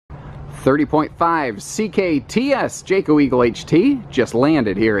30.5 CKTS Jayco Eagle HT just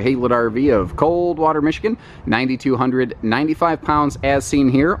landed here at Haylet RV of Coldwater, Michigan. 9,295 pounds as seen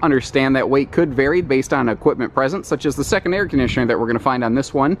here. Understand that weight could vary based on equipment present, such as the second air conditioner that we're going to find on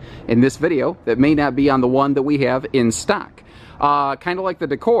this one in this video that may not be on the one that we have in stock. Kind of like the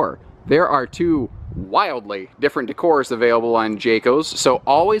decor. There are two wildly different decors available on Jayco's, so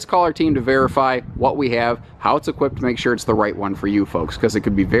always call our team to verify what we have, how it's equipped, to make sure it's the right one for you folks, because it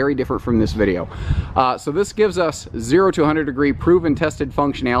could be very different from this video. So this gives us 0 to 100 degree proven tested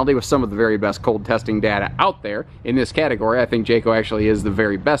functionality with some of the very best cold testing data out there in this category. I think Jayco actually is the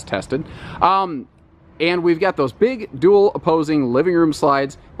very best tested. And we've got those big dual opposing living room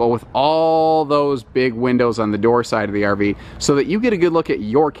slides, but with all those big windows on the door side of the RV so that you get a good look at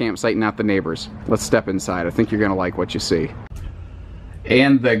your campsite, not the neighbors. Let's step inside. I think you're going to like what you see.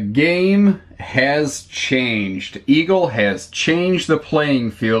 And the game has changed. Eagle has changed the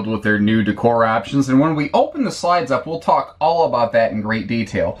playing field with their new decor options, and when we open the slides up, we'll talk all about that in great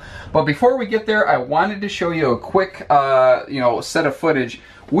detail. But before we get there, I wanted to show you a quick set of footage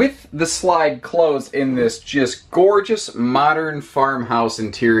with the slide closed in this just gorgeous modern farmhouse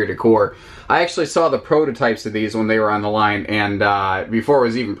interior decor. I actually saw the prototypes of these when they were on the line, and before it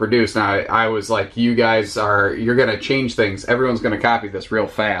was even produced, I was like, you guys you're gonna change things. Everyone's gonna copy this real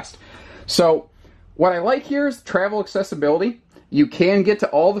fast. So what I like here is travel accessibility. You can get to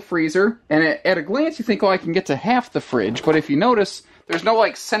all the freezer, and at a glance you think, oh, I can get to half the fridge, but if you notice, there's no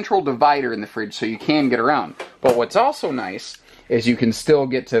like central divider in the fridge, so you can get around. But what's also nice is you can still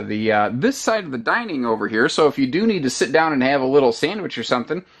get to the this side of the dining over here, so if you do need to sit down and have a little sandwich or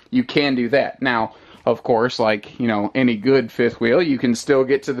something, you can do that. Now, of course, like, you know, any good fifth wheel, you can still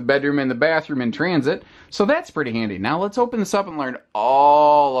get to the bedroom and the bathroom in transit, so that's pretty handy. Now let's open this up and learn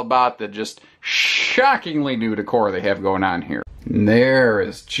all about the just shockingly new decor they have going on here. There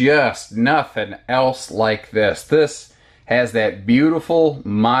is just nothing else like this. This has that beautiful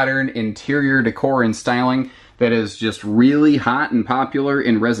modern interior decor and styling that is just really hot and popular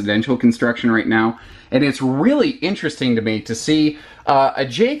in residential construction right now. And it's really interesting to me to see a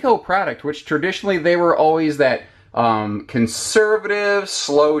Jayco product, which traditionally they were always that conservative,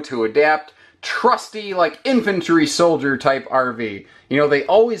 slow to adapt, trusty, like infantry soldier type RV. You know, they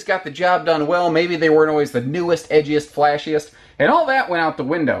always got the job done well. Maybe they weren't always the newest, edgiest, flashiest, and all that went out the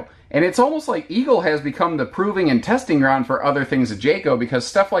window. And it's almost like Eagle has become the proving and testing ground for other things at Jayco, because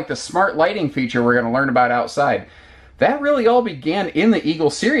stuff like the smart lighting feature we're going to learn about outside, that really all began in the Eagle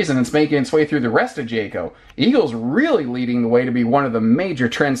series, and it's making its way through the rest of Jayco. Eagle's really leading the way to be one of the major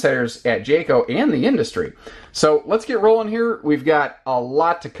trendsetters at Jayco and the industry. So let's get rolling here. We've got a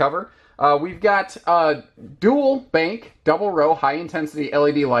lot to cover. We've got dual bank, double row, high intensity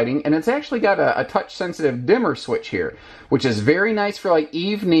LED lighting, and it's actually got a touch sensitive dimmer switch here, which is very nice for like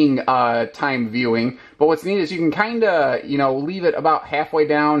evening time viewing. But what's neat is you can kind of, you know, leave it about halfway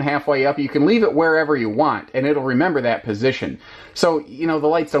down, halfway up. You can leave it wherever you want, and it'll remember that position. So, you know, the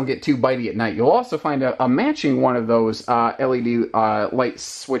lights don't get too bitey at night. You'll also find a matching one of those LED light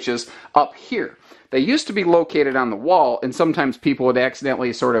switches up here. They used to be located on the wall, and sometimes people would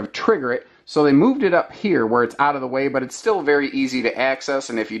accidentally sort of trigger it, so they moved it up here where it's out of the way, but it's still very easy to access,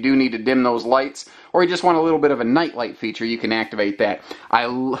 and if you do need to dim those lights, or you just want a little bit of a night light feature, you can activate that.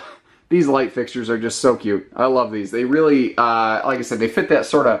 These light fixtures are just so cute. I love these. They really, like I said, they fit that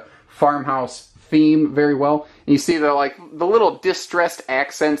sort of farmhouse theme very well. And you see the the little distressed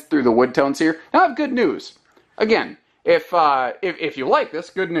accents through the wood tones here. Now I have good news. Again, if you like this,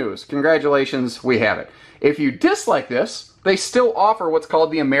 good news. Congratulations, we have it. If you dislike this, they still offer what's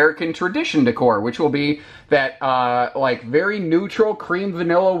called the American Tradition decor, which will be that like very neutral cream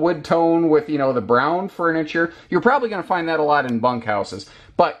vanilla wood tone with, you know, the brown furniture. You're probably going to find that a lot in bunkhouses.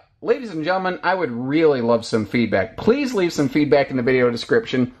 But ladies and gentlemen, I would really love some feedback. Please leave some feedback in the video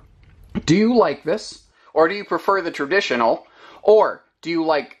description. Do you like this? Or do you prefer the traditional? Or do you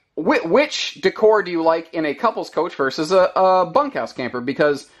like... Which decor do you like in a couple's coach versus a bunkhouse camper?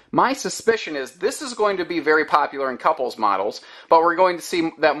 Because my suspicion is this is going to be very popular in couples models, but we're going to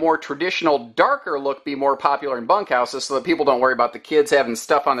see that more traditional, darker look be more popular in bunkhouses so that people don't worry about the kids having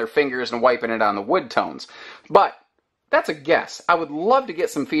stuff on their fingers and wiping it on the wood tones. But that's a guess. I would love to get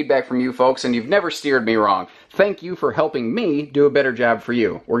some feedback from you folks, and you've never steered me wrong. Thank you for helping me do a better job for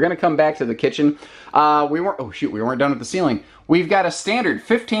you. We're going to come back to the kitchen. We weren't done with the ceiling. We've got a standard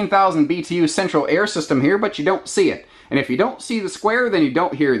 15,000 BTU central air system here, but you don't see it. And if you don't see the square, then you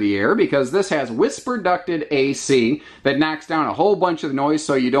don't hear the air, because this has whisper ducted AC that knocks down a whole bunch of the noise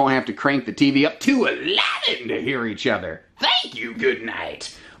so you don't have to crank the TV up to 11 to hear each other. Thank you, good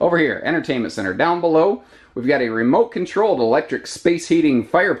night. Over here, entertainment center. Down below, We've got a remote-controlled electric space heating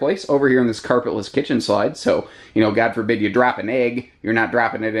fireplace over here in this carpetless kitchen slide. So, you know, God forbid you drop an egg, you're not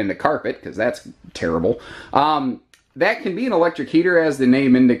dropping it in the carpet, because that's terrible. That can be an electric heater, as the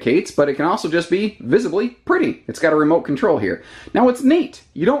name indicates, but it can also just be visibly pretty. It's got a remote control here. Now, what's neat,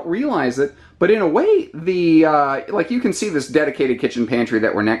 you don't realize it, but in a way, like you can see this dedicated kitchen pantry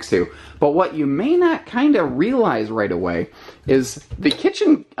that we're next to, but what you may not kind of realize right away is the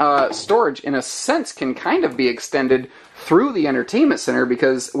kitchen storage, in a sense, can kind of be extended through the entertainment center,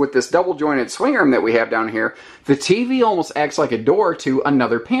 because with this double jointed swing arm that we have down here, the TV almost acts like a door to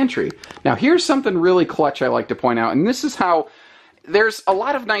another pantry. Now here's something really clutch I like to point out, and this is how there's a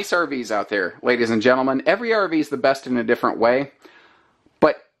lot of nice RVs out there, ladies and gentlemen. Every RV is the best in a different way,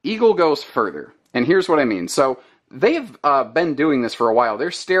 but Eagle goes further, and here's what I mean. So they've been doing this for a while.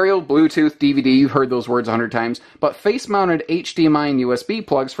 There's stereo, Bluetooth, DVD, you've heard those words 100 times, but face-mounted HDMI and USB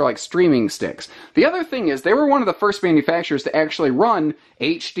plugs for like streaming sticks. The other thing is, they were one of the first manufacturers to actually run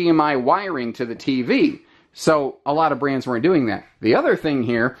HDMI wiring to the TV. So a lot of brands weren't doing that. The other thing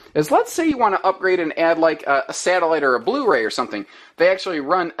here is, let's say you want to upgrade and add like a satellite or a Blu-ray or something. They actually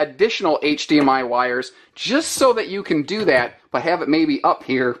run additional HDMI wires just so that you can do that, but have it maybe up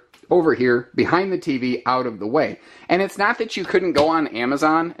here, over here, behind the TV, out of the way. And it's not that you couldn't go on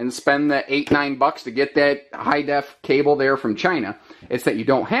Amazon and spend the $8-9 to get that high-def cable there from China. It's that you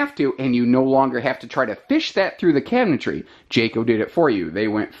don't have to, and you no longer have to try to fish that through the cabinetry. Jayco did it for you. They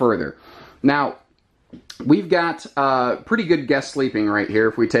went further. Now, we've got pretty good guest sleeping right here,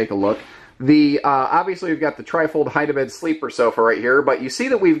 if we take a look. Obviously, we've got the trifold hide-to-bed sleeper sofa right here, but you see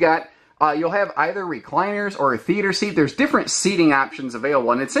that we've got you'll have either recliners or a theater seat. There's different seating options available,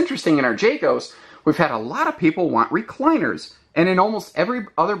 and it's interesting, in our Jaycos, we've had a lot of people want recliners, and in almost every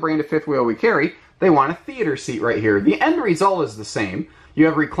other brand of fifth wheel we carry, they want a theater seat right here. The end result is the same. You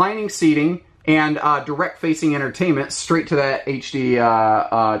have reclining seating and direct-facing entertainment straight to that HD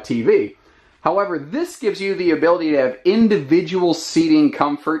TV. However, this gives you the ability to have individual seating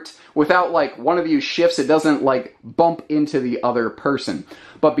comfort without, like, one of you shifts, it doesn't, like, bump into the other person.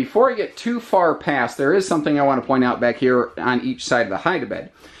 But before I get too far past, there is something I want to point out back here on each side of the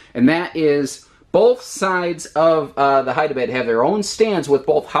hide-to-bed. And that is, both sides of the hide-to-bed have their own stands with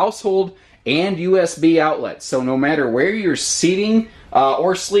both household and USB outlets. So no matter where you're seating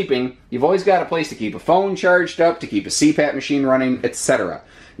or sleeping, you've always got a place to keep a phone charged up, to keep a CPAP machine running, etc.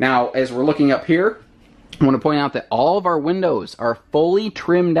 Now, as we're looking up here, I want to point out that all of our windows are fully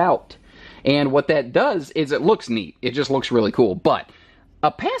trimmed out. And what that does is it looks neat. It just looks really cool. But a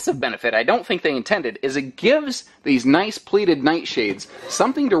passive benefit I don't think they intended is it gives these nice pleated nightshades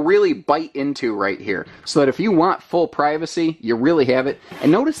something to really bite into right here. So that if you want full privacy, you really have it.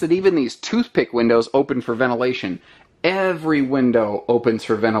 And notice that even these toothpick windows open for ventilation. Every window opens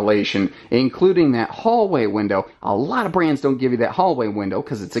for ventilation, including that hallway window. A lot of brands don't give you that hallway window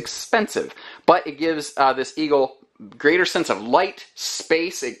because it's expensive. But it gives this Eagle greater sense of light,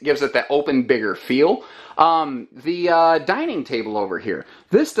 space. It gives it that open, bigger feel. The dining table over here.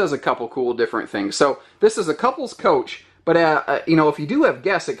 This does a couple cool different things. So this is a couple's coach. But, you know, if you do have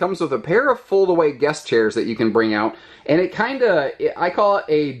guests, it comes with a pair of fold-away guest chairs that you can bring out. And it kind of, I call it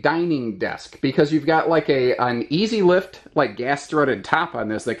a dining desk, because you've got like an easy lift, like gas-threaded top on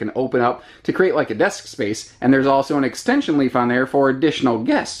this that can open up to create like a desk space. And there's also an extension leaf on there for additional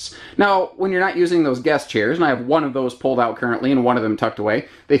guests. Now, when you're not using those guest chairs, and I have one of those pulled out currently and one of them tucked away,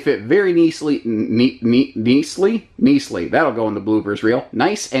 they fit very neatly, that'll go in the bloopers reel.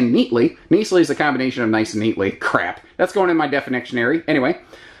 Nice and neatly. Neatly is a combination of nice and neatly. Crap. That's going in my definitionary. Anyway,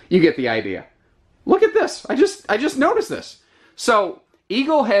 you get the idea. Look at this. I just noticed this. So,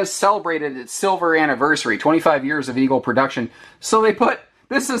 Eagle has celebrated its silver anniversary, 25 years of Eagle production. So they put,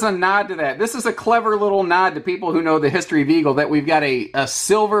 this is a nod to that. This is a clever little nod to people who know the history of Eagle, that we've got a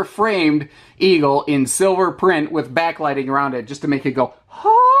silver framed Eagle in silver print with backlighting around it, just to make it go,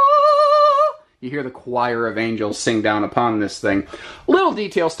 ha! You hear the choir of angels sing down upon this thing. Little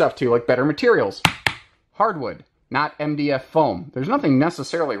detail stuff too, like better materials. Hardwood. Not MDF foam. There's nothing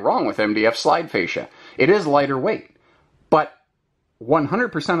necessarily wrong with MDF slide fascia. It is lighter weight. But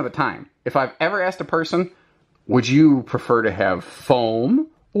 100% of the time, if I've ever asked a person, would you prefer to have foam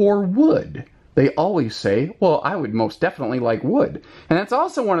or wood? They always say, well, I would most definitely like wood. And that's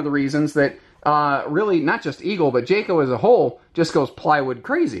also one of the reasons that really, not just Eagle, but Jayco as a whole just goes plywood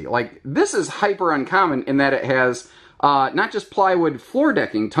crazy. Like, this is hyper uncommon in that it has not just plywood floor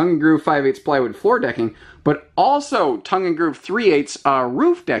decking, tongue and groove 5/8 plywood floor decking, but also tongue and groove 3/8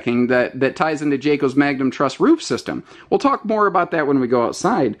 roof decking that ties into Jayco's Magnum Truss roof system. We'll talk more about that when we go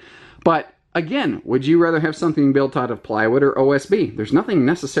outside. But again, would you rather have something built out of plywood or OSB? There's nothing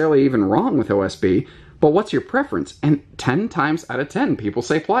necessarily even wrong with OSB, But what's your preference? And 10 times out of 10, people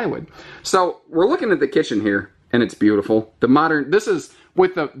say plywood. So we're looking at the kitchen here, and it's beautiful. The modern, this is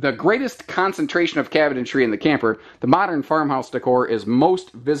with the greatest concentration of cabinetry in the camper. The modern farmhouse decor is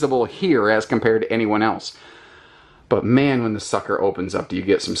most visible here as compared to anyone else. But man, when the sucker opens up, do you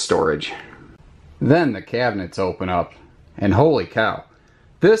get some storage. Then the cabinets open up, and holy cow.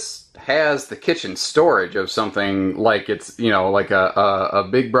 This has the kitchen storage of something like it's, you know, like a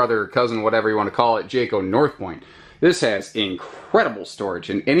big brother, cousin, whatever you want to call it, Jayco North Point. This has incredible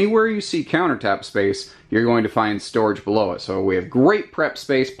storage, and anywhere you see countertop space, you're going to find storage below it. So we have great prep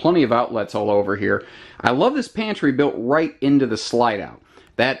space, plenty of outlets all over here. I love this pantry built right into the slide out.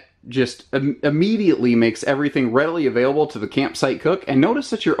 That just immediately makes everything readily available to the campsite cook. And notice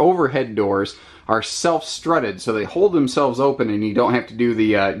that your overhead doors are self-strutted, so they hold themselves open and you don't have to do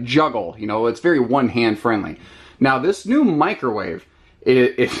the juggle. You know, it's very one-hand friendly. Now this new microwave,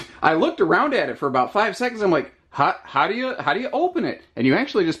 I looked around at it for about 5 seconds. I'm like, how do you open it? And you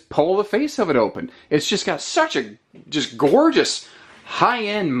actually just pull the face of it open. It's just got such a just gorgeous,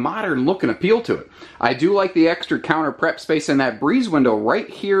 high-end, modern look and appeal to it. I do like the extra counter prep space in that breeze window right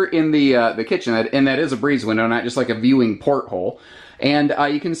here in the kitchen, and that is a breeze window, not just like a viewing porthole. And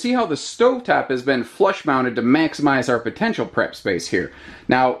you can see how the stovetop has been flush mounted to maximize our potential prep space here.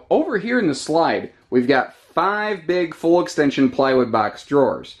 Now, over here in the slide, we've got 5 big full extension plywood box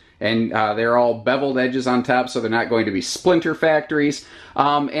drawers. And they're all beveled edges on top, so they're not going to be splinter factories.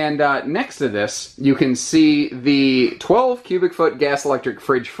 Next to this, you can see the 12 cubic foot gas electric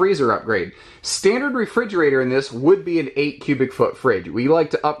fridge freezer upgrade. Standard refrigerator in this would be an 8 cubic foot fridge. We like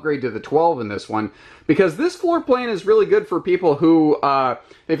to upgrade to the 12 in this one because this floor plan is really good for people who,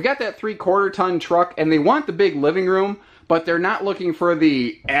 they've got that 3/4 ton truck and they want the big living room, but they're not looking for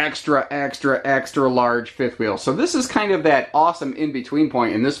the extra large fifth wheel. So this is kind of that awesome in-between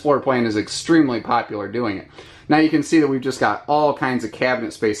point, and this floor plan is extremely popular doing it. Now you can see that we've just got all kinds of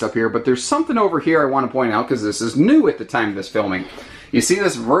cabinet space up here, but there's something over here I want to point out because this is new at the time of this filming. You see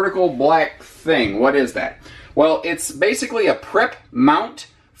this vertical black thing. What is that? Well, it's basically a prep mount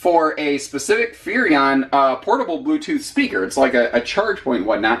for a specific Furrion portable Bluetooth speaker. It's like a charge point and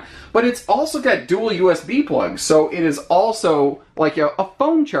whatnot, but it's also got dual USB plugs, so it is also like a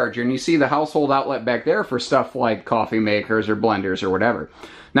phone charger, and you see the household outlet back there for stuff like coffee makers or blenders or whatever.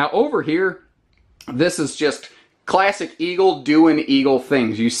 Now over here, this is just classic Eagle doing Eagle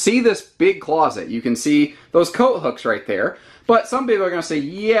things. You see this big closet. You can see those coat hooks right there. But some people are going to say,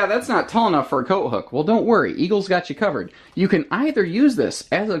 yeah, that's not tall enough for a coat hook. Well, don't worry. Eagle's got you covered. You can either use this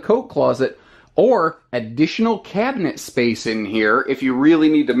as a coat closet or additional cabinet space in here if you really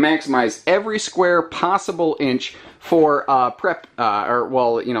need to maximize every square possible inch for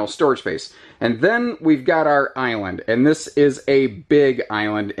storage space. And then we've got our island, and this is a big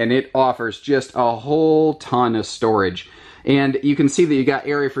island, and it offers just a whole ton of storage. And you can see that you got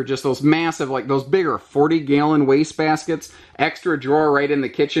area for just those massive, like those bigger 40-gallon waste baskets, extra drawer right in the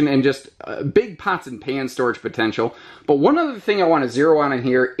kitchen, and just big pots and pan storage potential. But one other thing I want to zero on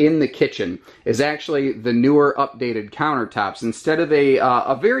here in the kitchen is actually the newer updated countertops. Instead of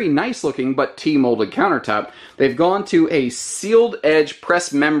a very nice looking but T-molded countertop, they've gone to a sealed edge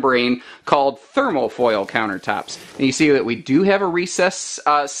press membrane called thermofoil countertops. And you see that we do have a recessed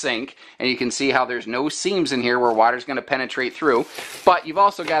sink, and you can see how there's no seams in here where water's going to penetrate through. But you've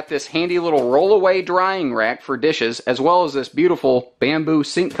also got this handy little roll-away drying rack for dishes, as well as this beautiful bamboo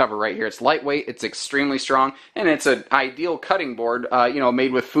sink cover right here. It's lightweight, it's extremely strong, and it's an ideal cutting board,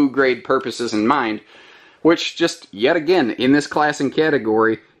 made with food-grade purposes in mind. Which, just yet again, in this class and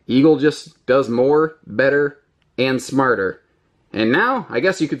category, Eagle just does more, better, and smarter. And now, I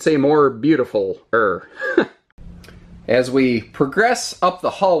guess you could say more beautiful-er. As we progress up the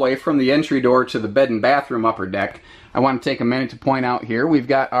hallway from the entry door to the bed and bathroom upper deck, I want to take a minute to point out here, we've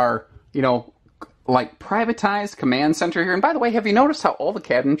got our, like privatized command center here. And by the way, have you noticed how all the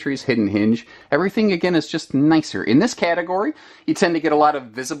cabinetry is hidden hinge? Everything, again, is just nicer. In this category, you tend to get a lot of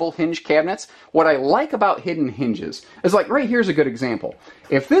visible hinge cabinets. What I like about hidden hinges is, like, right here's a good example.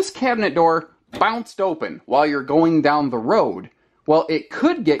 If this cabinet door bounced open while you're going down the road, well, it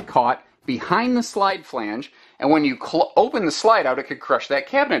could get caught behind the slide flange, and when you open the slide out, it could crush that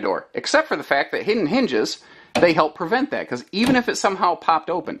cabinet door. Except for the fact that hidden hinges, they help prevent that, because even if it somehow popped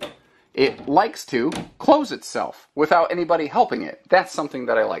open, it likes to close itself without anybody helping it. That's something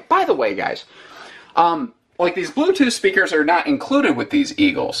that I like. By the way, guys, like these Bluetooth speakers are not included with these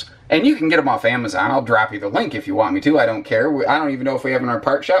Eagles, and you can get them off Amazon. I'll drop you the link if you want me to. I don't care. I don't even know if we have them in our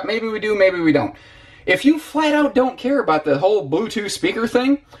part shop. Maybe we do, maybe we don't. If you flat out don't care about the whole Bluetooth speaker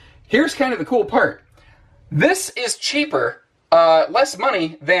thing, here's kind of the cool part. This is cheaper less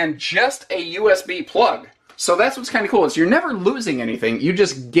money than just a USB plug. So that's what's kind of cool, is you're never losing anything, you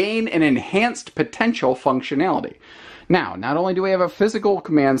just gain an enhanced potential functionality. Now, not only do we have a physical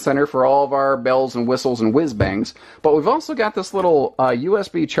command center for all of our bells and whistles and whiz bangs, but we've also got this little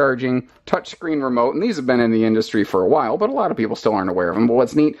USB charging touchscreen remote, and these have been in the industry for a while, but a lot of people still aren't aware of them. But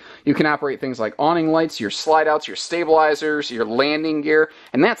what's neat, you can operate things like awning lights, your slide outs, your stabilizers, your landing gear,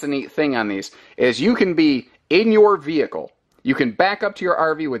 and that's a neat thing on these, is you can be in your vehicle. You can back up to your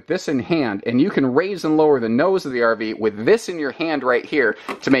RV with this in hand, and you can raise and lower the nose of the RV with this in your hand right here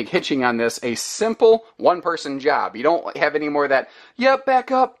to make hitching on this a simple one-person job. You don't have any more of that, yep,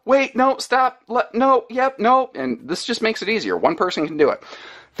 back up, wait, no, stop, no, yep, no, and this just makes it easier. One person can do it.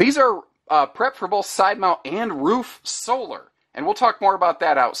 These are prepped for both side mount and roof solar, and we'll talk more about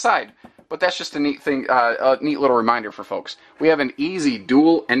that outside. But that's just a neat thing, a neat little reminder for folks. We have an easy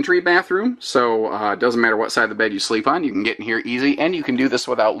dual entry bathroom, so it doesn't matter what side of the bed you sleep on, you can get in here easy, and you can do this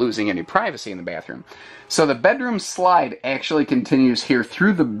without losing any privacy in the bathroom. So the bedroom slide actually continues here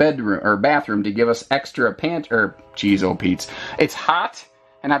through the bedroom or bathroom to give us extra geez, oh Pete's. It's hot,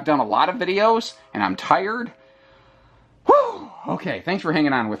 and I've done a lot of videos, and I'm tired. Whew! Okay, thanks for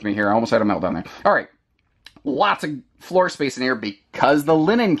hanging on with me here. I almost had a meltdown there. All right. Lots of floor space in here because the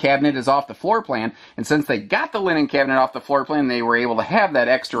linen cabinet is off the floor plan, and since they got the linen cabinet off the floor plan, they were able to have that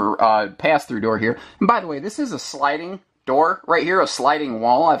extra pass-through door here. And by the way, this is a sliding door right here, a sliding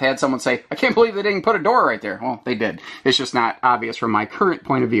wall. I've had someone say, I can't believe they didn't put a door right there. Well, they did. It's just not obvious from my current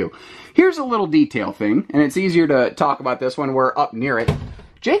point of view. Here's a little detail thing, and it's easier to talk about this when we're up near it.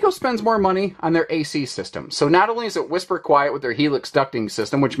 Jayco spends more money on their AC system. So not only is it whisper quiet with their Helix ducting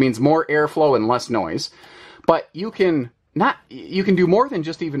system, which means more airflow and less noise, but you can do more than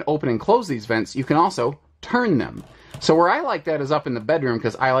just even open and close these vents. You can also turn them. So where I like that is up in the bedroom,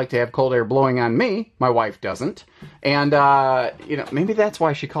 because I like to have cold air blowing on me. My wife doesn't. And, you know, maybe that's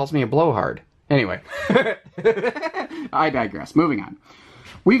why she calls me a blowhard. Anyway, I digress. Moving on.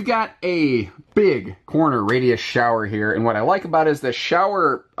 We've got a big corner radius shower here, and what I like about it is the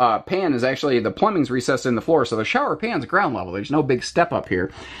shower pan is actually, the plumbing's recessed in the floor, so the shower pan's ground level. There's no big step up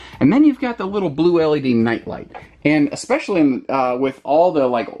here. And then you've got the little blue LED nightlight. And especially with all the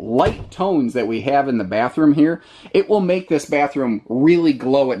light tones that we have in the bathroom here, it will make this bathroom really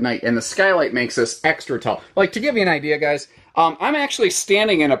glow at night, and the skylight makes this extra tall. Like, to give you an idea, guys, I'm actually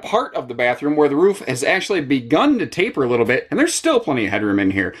standing in a part of the bathroom where the roof has actually begun to taper a little bit, and there's still plenty of headroom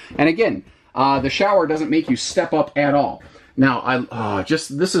in here. And again, the shower doesn't make you step up at all. Now,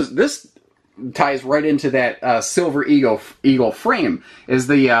 this ties right into that silver eagle frame, is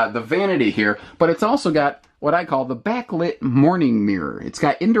the vanity here, but it's also got what I call the backlit morning mirror. It's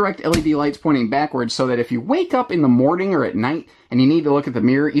got indirect LED lights pointing backwards so that if you wake up in the morning or at night and you need to look at the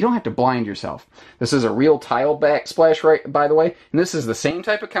mirror, you don't have to blind yourself. This is a real tile backsplash, right, by the way, and this is the same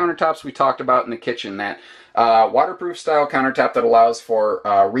type of countertops we talked about in the kitchen, that waterproof style countertop that allows for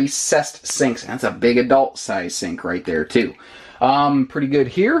recessed sinks. That's a big adult size sink right there too. Pretty good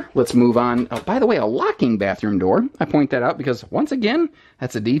here. Let's move on. Oh, by the way, a locking bathroom door. I point that out because, once again,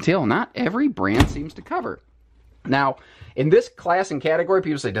 that's a detail not every brand seems to cover. Now, in this class and category,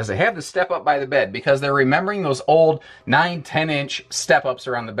 people say, does it have the step up by the bed? Because they're remembering those old 9-10 inch step ups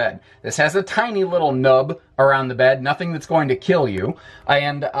around the bed. This has a tiny little nub around the bed, nothing that's going to kill you.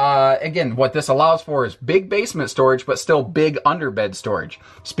 And again, what this allows for is big basement storage, but still big underbed storage.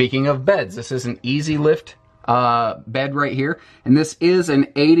 Speaking of beds, this is an easy lift bed right here, and this is an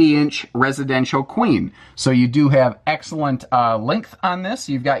 80-inch residential queen, so you do have excellent length on this.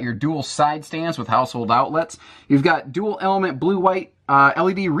 You've got your dual side stands with household outlets. You've got dual element blue-white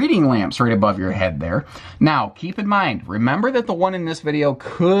LED reading lamps right above your head there. Now, keep in mind, remember that the one in this video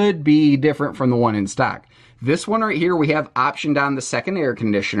could be different from the one in stock. This one right here, we have optioned on the second air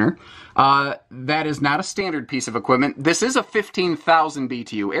conditioner. That is not a standard piece of equipment. This is a 15,000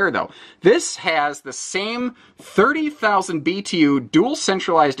 BTU air, though. This has the same 30,000 BTU dual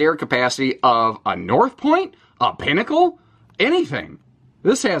centralized air capacity of a North Point, a Pinnacle, anything.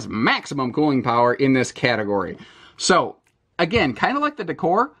 This has maximum cooling power in this category. So, again, kind of like the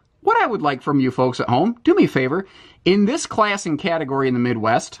decor, what I would like from you folks at home, do me a favor, in this class and category in the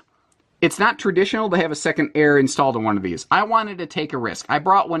Midwest, it's not traditional to have a second air installed in one of these. I wanted to take a risk. I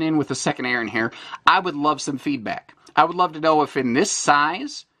brought one in with a second air in here. I would love some feedback. I would love to know if in this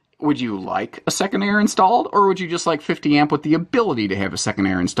size, would you like a second air installed, or would you just like 50 amp with the ability to have a second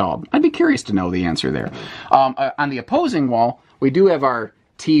air installed? I'd be curious to know the answer there. On the opposing wall, we do have our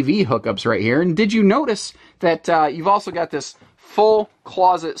TV hookups right here. And did you notice that you've also got this full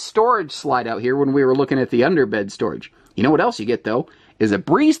closet storage slide out here when we were looking at the underbed storage? You know what else you get, though? Is a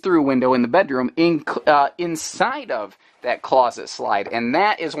breeze-through window in the bedroom inside of that closet slide. And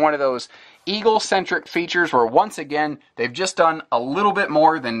that is one of those Eagle-centric features where, once again, they've just done a little bit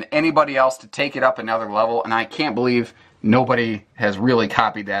more than anybody else to take it up another level, and I can't believe nobody has really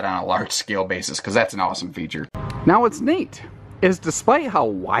copied that on a large-scale basis, because that's an awesome feature. Now, what's neat is, despite how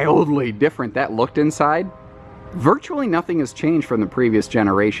wildly different that looked inside, virtually nothing has changed from the previous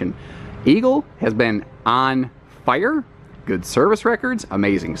generation. Eagle has been on fire. Good service records,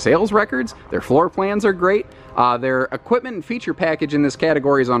 amazing sales records, their floor plans are great, their equipment and feature package in this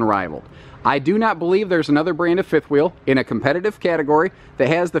category is unrivaled. I do not believe there's another brand of fifth wheel in a competitive category that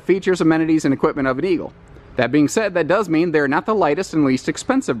has the features, amenities, and equipment of an Eagle. That being said, that does mean they're not the lightest and least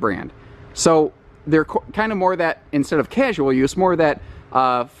expensive brand. So they're kind of more that, instead of casual use, more that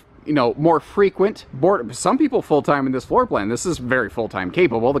you know, more frequent board. Some people full-time in this floor plan. This is very full-time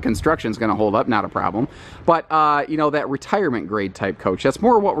capable. The construction's going to hold up, not a problem. But, you know, that retirement grade type coach, that's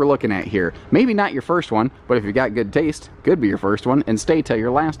more what we're looking at here. Maybe not your first one, but if you got good taste, could be your first one, and stay till your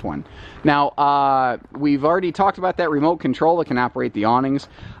last one. Now, we've already talked about that remote control that can operate the awnings.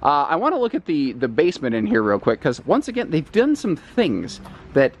 I want to look at the basement in here real quick, because once again, they've done some things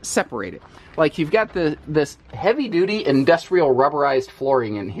that separate it. Like, you've got this heavy-duty industrial rubberized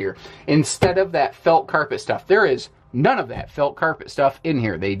flooring in here instead of that felt carpet stuff. There is none of that felt carpet stuff in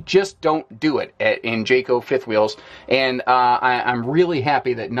here. They just don't do it in Jayco fifth wheels, and I'm really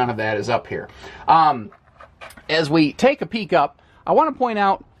happy that none of that is up here. As we take a peek up, I want to point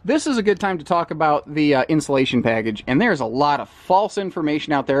out this is a good time to talk about the insulation package, and there's a lot of false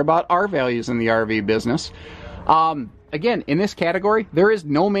information out there about R values in the RV business. Again, in this category, there is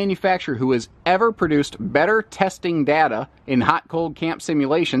no manufacturer who has ever produced better testing data in hot-cold camp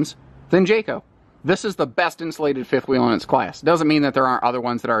simulations than Jayco. This is the best insulated fifth wheel in its class. Doesn't mean that there aren't other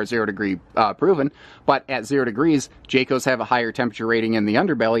ones that are 0 degree proven, but at 0 degrees, Jayco's have a higher temperature rating in the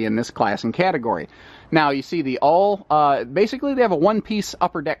underbelly in this class and category. Now, you see the basically they have a one-piece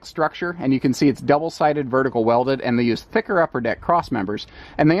upper deck structure, and you can see it's double-sided vertical welded, and they use thicker upper deck cross members.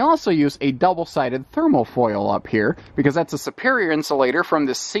 And they also use a double-sided thermal foil up here, because that's a superior insulator from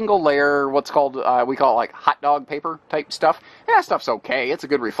this single layer, what's called, we call it like hot dog paper type stuff. And that stuff's okay. It's a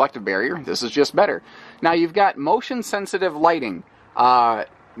good reflective barrier. This is just better. Now, you've got motion-sensitive lighting, not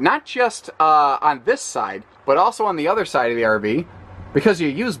just on this side, but also on the other side of the RV, because you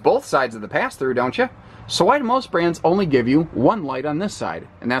use both sides of the pass-through, don't you? So why do most brands only give you one light on this side?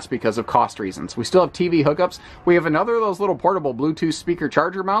 And that's because of cost reasons. We still have TV hookups. We have another of those little portable Bluetooth speaker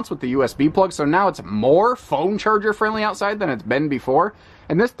charger mounts with the USB plug, so now it's more phone charger friendly outside than it's been before.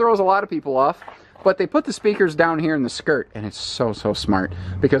 And this throws a lot of people off. But they put the speakers down here in the skirt, and it's so smart,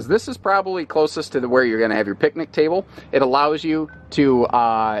 because this is probably closest to where you're going to have your picnic table. It allows you to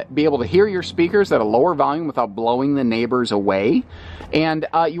be able to hear your speakers at a lower volume without blowing the neighbors away. And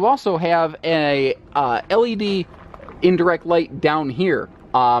you also have a LED indirect light down here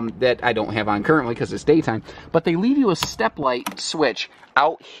that I don't have on currently because it's daytime, but they leave you a step light switch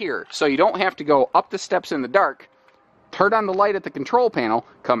out here, so you don't have to go up the steps in the dark, turn on the light at the control panel,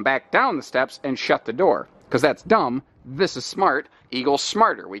 come back down the steps, and shut the door. Because that's dumb. This is smart. Eagle's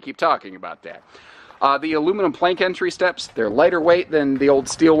smarter. We keep talking about that. The aluminum plank entry steps, they're lighter weight than the old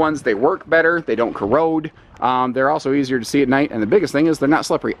steel ones. They work better. They don't corrode. They're also easier to see at night. And the biggest thing is they're not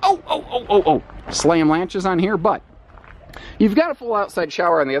slippery. Oh! Slam latches on here, but you've got a full outside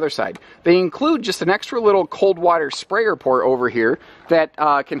shower on the other side. They include just an extra little cold water sprayer port over here that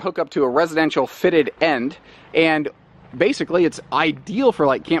can hook up to a residential fitted end. And basically, it's ideal for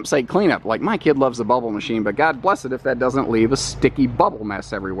like campsite cleanup. Like, my kid loves the bubble machine, but God bless it if that doesn't leave a sticky bubble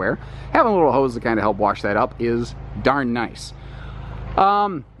mess everywhere. Having a little hose to kind of help wash that up is darn nice.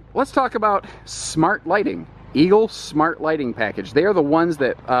 Let's talk about smart lighting. Eagle Smart Lighting Package. They are the ones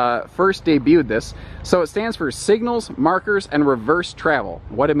that first debuted this. So it stands for Signals, Markers, and Reverse Travel.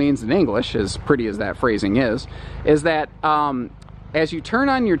 What it means in English, as pretty as that phrasing is that as you turn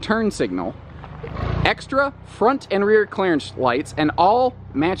on your turn signal, extra front and rear clearance lights and all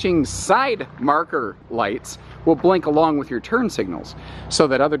matching side marker lights will blink along with your turn signals, so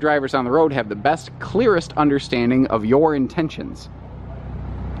that other drivers on the road have the best, clearest understanding of your intentions.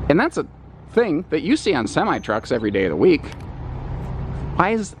 And that's a thing that you see on semi-trucks every day of the week.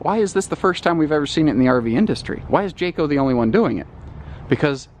 Why is this the first time we've ever seen it in the RV industry? Why is Jayco the only one doing it?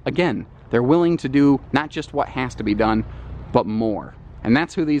 Because, again, they're willing to do not just what has to be done, but more. And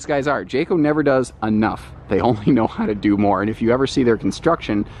that's who these guys are. Jayco never does enough. They only know how to do more. And if you ever see their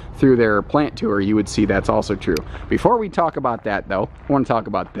construction through their plant tour, you would see that's also true. Before we talk about that, though, I want to talk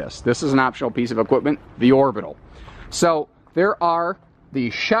about this. This is an optional piece of equipment, the orbital. So there are the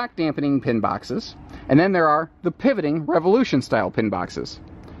shock dampening pin boxes, and then there are the pivoting revolution style pin boxes.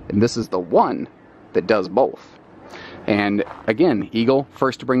 And this is the one that does both. And again, Eagle,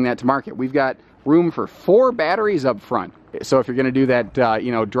 first to bring that to market. We've got room for 4 batteries up front. So if you're going to do that,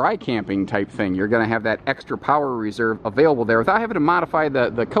 you know, dry camping type thing, you're going to have that extra power reserve available there without having to modify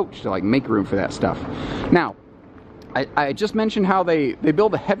the coach to like make room for that stuff. Now, I just mentioned how they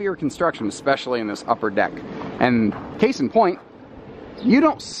build a heavier construction, especially in this upper deck. And case in point, you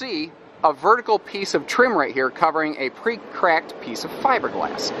don't see a vertical piece of trim right here covering a pre-cracked piece of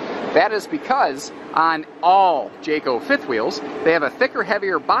fiberglass. That is because on all Jayco fifth wheels, they have a thicker,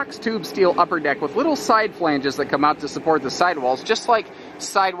 heavier box tube steel upper deck with little side flanges that come out to support the sidewalls, just like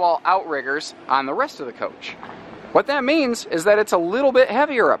sidewall outriggers on the rest of the coach. What that means is that it's a little bit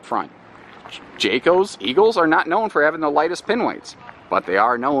heavier up front. Jayco's Eagles are not known for having the lightest pin weights, but they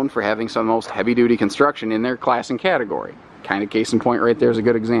are known for having some of the most heavy-duty construction in their class and category. Kind of case in point right there is a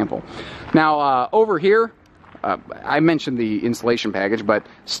good example. Now, over here, I mentioned the insulation package, but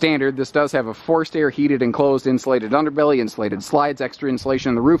standard, this does have a forced air, heated, enclosed, insulated underbelly, insulated slides, extra insulation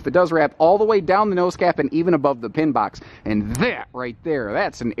on the roof that does wrap all the way down the nose cap and even above the pin box. And that right there,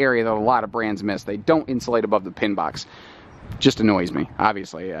 that's an area that a lot of brands miss. They don't insulate above the pin box. Just annoys me.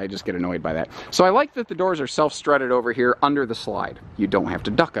 Obviously, I just get annoyed by that. So I like that the doors are self-strutted over here under the slide. You don't have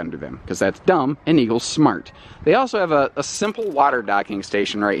to duck under them, because that's dumb and Eagle's smart. They also have a simple water docking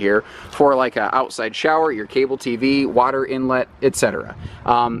station right here for like an outside shower, your cable TV, water inlet, etc.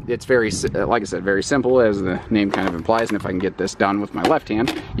 It's very, like I said, very simple, as the name kind of implies, and if I can get this done with my left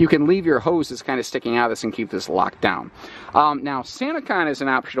hand, you can leave your hoses kind of sticking out of this and keep this locked down. Now, SantaCon is an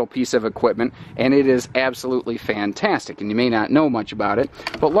optional piece of equipment, and it is absolutely fantastic, and you may not know much about it,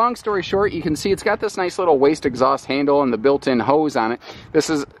 but long story short, you can see it's got this nice little waste exhaust handle and the built-in hose on it. This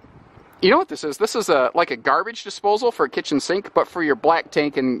is, you know what this is? This is like a garbage disposal for a kitchen sink, but for your black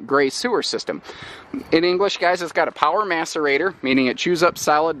tank and gray sewer system. In English, guys, it's got a power macerator, meaning it chews up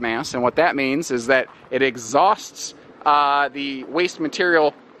solid mass, and what that means is that it exhausts the waste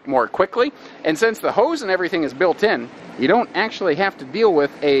material more quickly, and since the hose and everything is built in, you don't actually have to deal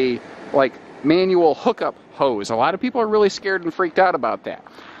with a like manual hookup hose. A lot of people are really scared and freaked out about that.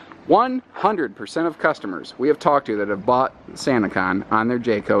 100% of customers we have talked to that have bought SantaCon on their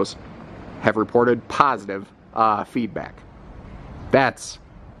Jaycos have reported positive feedback. That's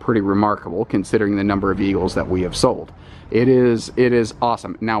pretty remarkable considering the number of Eagles that we have sold. It is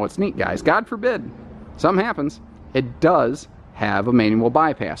awesome. Now what's neat, guys, God forbid something happens, it does have a manual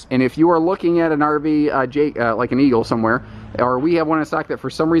bypass. And if you are looking at an RV like an Eagle somewhere, or we have one in stock that for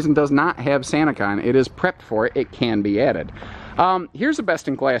some reason does not have SantaCon, it is prepped for it, it can be added. Here's a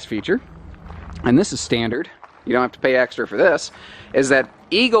best-in-class feature, and this is standard. You don't have to pay extra for this, is that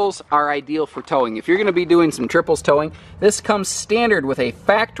Eagles are ideal for towing. If you're going to be doing some triples towing, this comes standard with a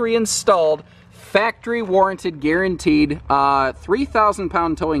factory-installed, factory warranted, guaranteed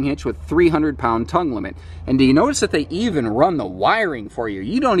 3,000-pound towing hitch with 300-pound tongue limit. And do you notice that they even run the wiring for you?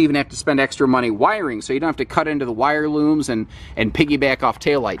 You don't even have to spend extra money wiring, so you don't have to cut into the wire looms and piggyback off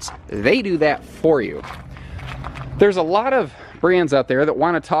taillights. They do that for you. There's a lot of brands out there that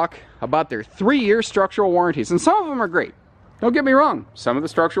want to talk about their 3-year structural warranties, and some of them are great. Don't get me wrong, some of the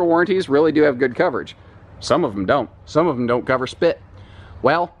structural warranties really do have good coverage. Some of them don't. Some of them don't cover spit.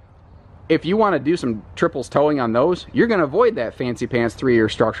 Well, if you want to do some triples towing on those, you're going to avoid that fancy pants 3-year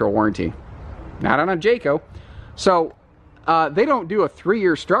structural warranty. Not on a Jayco. So they don't do a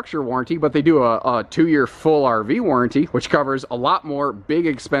 3-year structure warranty, but they do a 2-year full RV warranty, which covers a lot more big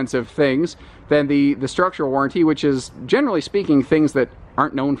expensive things than the structural warranty, which is generally speaking things that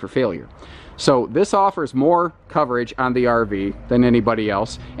aren't known for failure. So this offers more coverage on the RV than anybody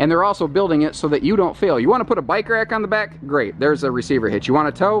else, and they're also building it so that you don't fail. You want to put a bike rack on the back? Great, there's a receiver hitch. You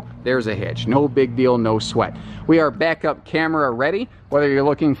want to tow? There's a hitch. No big deal, no sweat. We are backup camera ready, whether you're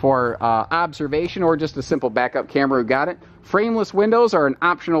looking for observation or just a simple backup camera, got it. Frameless windows are an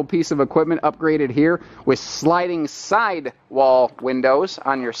optional piece of equipment upgraded here with sliding side wall windows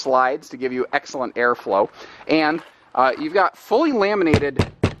on your slides to give you excellent airflow. And you've got fully laminated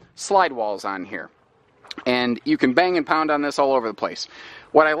slide walls on here, and you can bang and pound on this all over the place.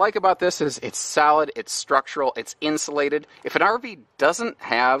 What I like about this is it's solid, it's structural, it's insulated. If an RV doesn't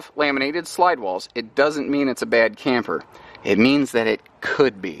have laminated slide walls, it doesn't mean it's a bad camper. It means that it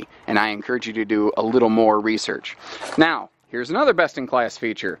could be, and I encourage you to do a little more research. Now, here's another best-in-class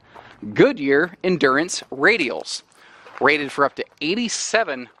feature. Goodyear Endurance Radials, rated for up to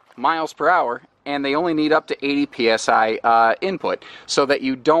 87 miles per hour, and they only need up to 80 psi input, so that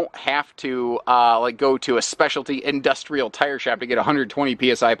you don't have to like go to a specialty industrial tire shop to get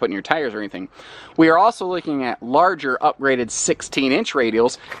 120 psi put in your tires or anything. We are also looking at larger upgraded 16-inch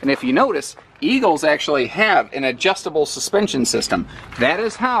radials, and if you notice, Eagles actually have an adjustable suspension system. That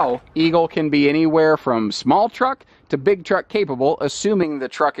is how Eagle can be anywhere from small truck to big truck capable, assuming the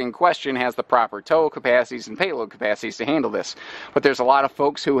truck in question has the proper tow capacities and payload capacities to handle this. But there's a lot of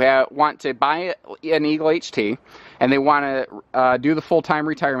folks who want to buy an Eagle HT, and they want to do the full-time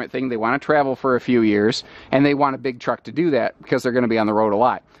retirement thing. They want to travel for a few years, and they want a big truck to do that because they're going to be on the road a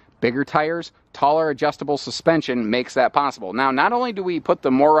lot. Bigger tires, taller adjustable suspension makes that possible. Now, not only do we put the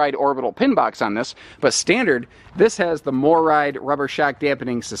MORryde orbital pin box on this, but standard, this has the MORryde rubber shock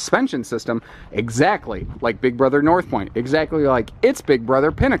dampening suspension system, exactly like Big Brother North Point, exactly like its big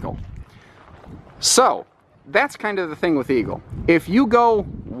brother Pinnacle. So, that's kind of the thing with Eagle. If you go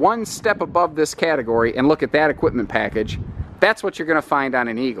one step above this category and look at that equipment package, that's what you're going to find on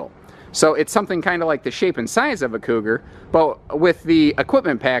an Eagle. So it's something kind of like the shape and size of a Cougar, but with the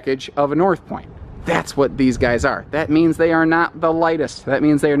equipment package of a North Point. That's what these guys are. That means they are not the lightest. That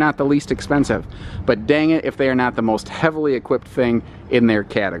means they are not the least expensive. But dang it if they are not the most heavily equipped thing in their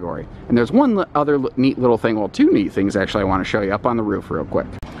category. And there's one other neat little thing, well, two neat things actually I want to show you up on the roof real quick.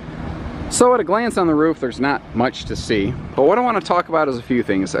 So at a glance on the roof, there's not much to see, but what I want to talk about is a few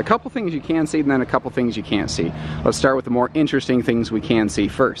things. A couple things you can see, and then a couple things you can't see. Let's start with the more interesting things we can see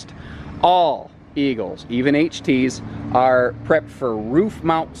first. All Eagles, even HTs, are prepped for roof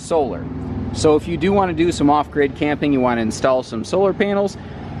mount solar. So if you do want to do some off-grid camping, you want to install some solar panels,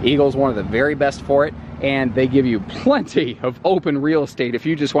 Eagle's one of the very best for it, and they give you plenty of open real estate if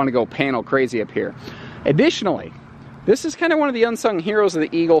you just want to go panel crazy up here. Additionally, this is kind of one of the unsung heroes of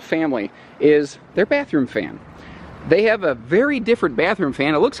the Eagle family, is their bathroom fan. They have a very different bathroom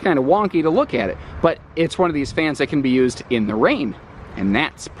fan. It looks kind of wonky to look at it, but it's one of these fans that can be used in the rain. And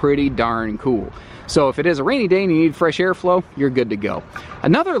that's pretty darn cool. So if it is a rainy day and you need fresh airflow, you're good to go.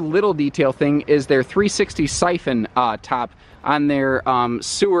 Another little detail thing is their 360 siphon top on their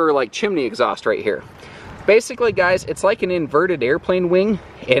sewer like chimney exhaust right here. Basically, guys, it's like an inverted airplane wing,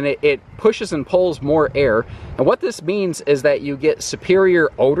 and it pushes and pulls more air. And what this means is that you get superior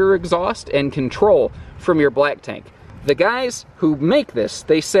odor exhaust and control from your black tank. The guys who make this,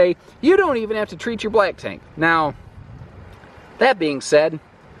 they say, you don't even have to treat your black tank. Now, that being said,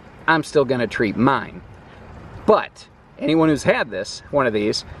 I'm still going to treat mine. But anyone who's had this, one of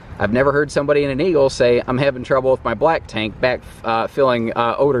these, I've never heard somebody in an Eagle say, I'm having trouble with my black tank filling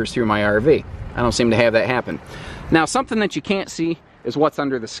odors through my RV. I don't seem to have that happen. Now, something that you can't see is what's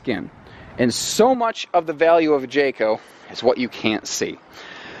under the skin. And so much of the value of a Jayco is what you can't see.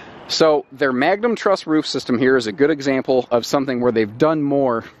 So their Magnum Truss roof system here is a good example of something where they've done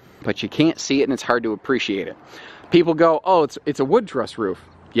more, but you can't see it and it's hard to appreciate it. People go, oh, it's a wood truss roof.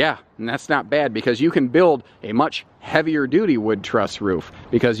 Yeah, and that's not bad because you can build a much heavier duty wood truss roof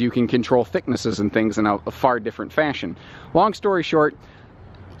because you can control thicknesses and things in a far different fashion. Long story short,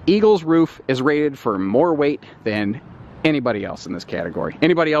 Eagle's roof is rated for more weight than anybody else in this category.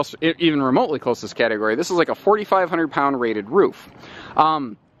 Anybody else even remotely close to this category. This is like a 4,500 pound rated roof.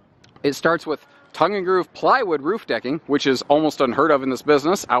 It starts with tongue and groove plywood roof decking, which is almost unheard of in this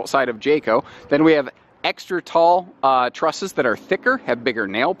business outside of Jayco. Then we have extra tall trusses that are thicker, have bigger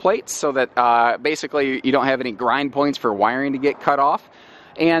nail plates so that basically you don't have any grind points for wiring to get cut off.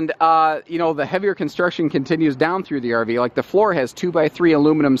 And you know, the heavier construction continues down through the RV. Like the floor has 2x3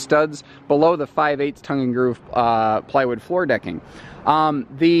 aluminum studs below the 5/8 tongue and groove plywood floor decking.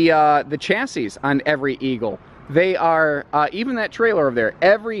 The chassis on every Eagle, they are, even that trailer over there,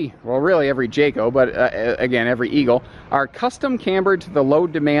 really every Jayco, but again, every Eagle, are custom cambered to the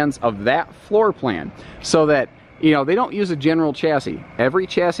load demands of that floor plan. So that, you know, they don't use a general chassis. Every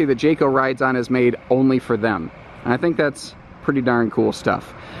chassis that Jayco rides on is made only for them. And I think that's pretty darn cool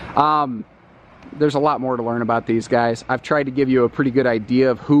stuff. There's a lot more to learn about these guys. I've tried to give you a pretty good idea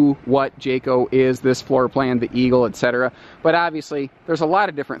of who, what Jayco is, this floor plan, the Eagle, etc. But obviously, there's a lot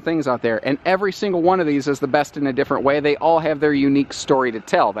of different things out there, and every single one of these is the best in a different way. They all have their unique story to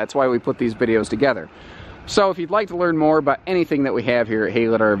tell. That's why we put these videos together. So if you'd like to learn more about anything that we have here at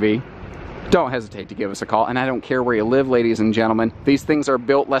Haylett RV, don't hesitate to give us a call. And I don't care where you live, ladies and gentlemen. These things are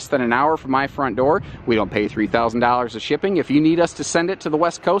built less than an hour from my front door. We don't pay $3,000 of shipping. If you need us to send it to the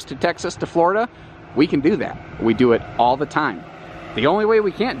West Coast, to Texas, to Florida, we can do that. We do it all the time. The only way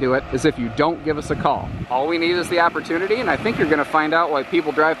we can't do it is if you don't give us a call. All we need is the opportunity, and I think you're going to find out why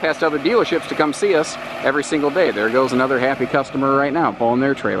people drive past other dealerships to come see us every single day. There goes another happy customer right now pulling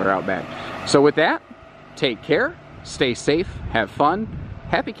their trailer out back. So with that, take care, stay safe, have fun.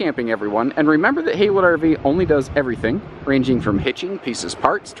 Happy camping, everyone, and remember that Haylett RV only does everything, ranging from hitching, pieces,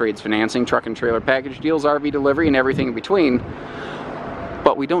 parts, trades, financing, truck and trailer package deals, RV delivery, and everything in between,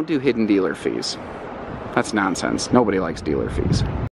 but we don't do hidden dealer fees. That's nonsense. Nobody likes dealer fees.